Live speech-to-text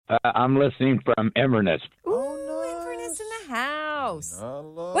I'm listening from Inverness. Ooh, Oh, Inverness in nice. the house. I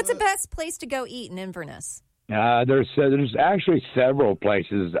love What's the it. best place to go eat in Inverness? There's actually several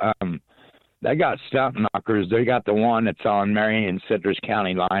places. They got Stump Knockers. They got the one that's on Marion and Citrus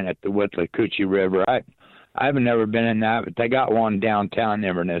County line at the Withlacoochee River. I haven't never been in that, but they got one downtown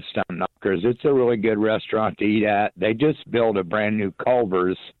Inverness, Stump Knockers. It's a really good restaurant to eat at. They just built a brand new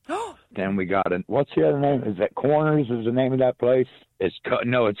Culver's. Then we got what's the other name? Is that Corners? Is the name of that place? It's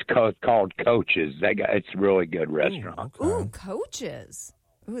called Coaches. It's a really good restaurant. Ooh, okay. Ooh, Coaches.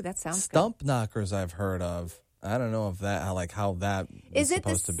 Ooh, that sounds Stump Knockers I've heard of. I don't know if that how that is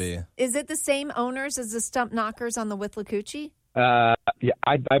supposed to be. Is it the same owners as the Stump Knockers on the Withlacoochee? Yeah,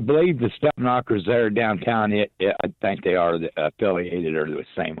 I believe the Stump Knockers there downtown. I think they are affiliated or the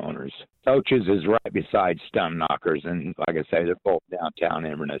same owners. Coaches is right beside Stump Knockers, and like I say, they're both downtown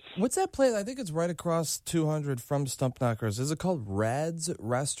Inverness. What's that place? I think it's right across 200 from Stump Knockers. Is it called Red's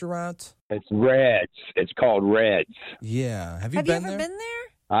Restaurant? It's Reds. It's called Reds. Yeah. Have you Have you been ever there? been there?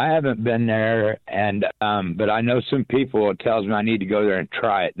 I haven't been there, and but I know some people. It tells me I need to go there and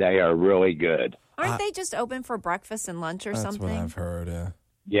try it. They are really good. Aren't they just open for breakfast and lunch or That's something? what I've heard, yeah.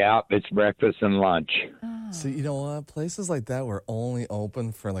 Yeah, it's breakfast and lunch. So, you know what? Places like that were only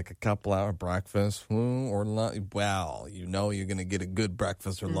open for like a couple hour breakfast or lunch. Well, you know you're going to get a good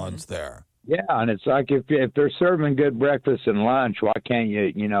breakfast or lunch there. Yeah, and it's like if they're serving good breakfast and lunch, why can't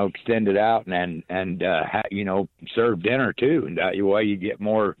you extend it out and serve dinner too, and that way you get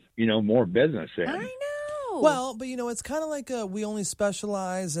more business in. I know. Well, but it's kind of like we only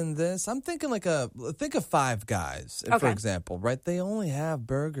specialize in this. I'm thinking think of Five Guys, for Okay. example, right? They only have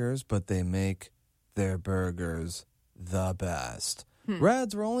burgers, but they make their burgers the best.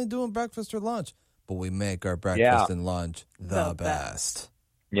 Reds, we're only doing breakfast or lunch, but we make our breakfast and lunch the best.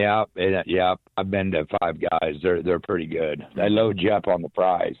 Yeah, I've been to Five Guys. They're pretty good. They load you up on the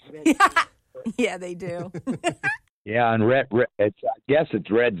fries. Yeah, they do. Yeah, and I guess it's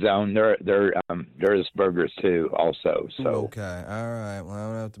Red Zone. There's burgers too, also. So Okay, all right. Well, I'm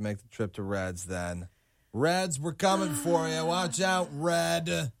gonna have to make the trip to Reds then. Reds, we're coming for you. Watch out, Red.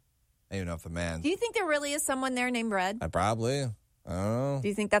 I don't know if the man. Do you think there really is someone there named Red? I don't know. Do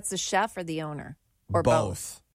you think that's the chef or the owner? Or Both.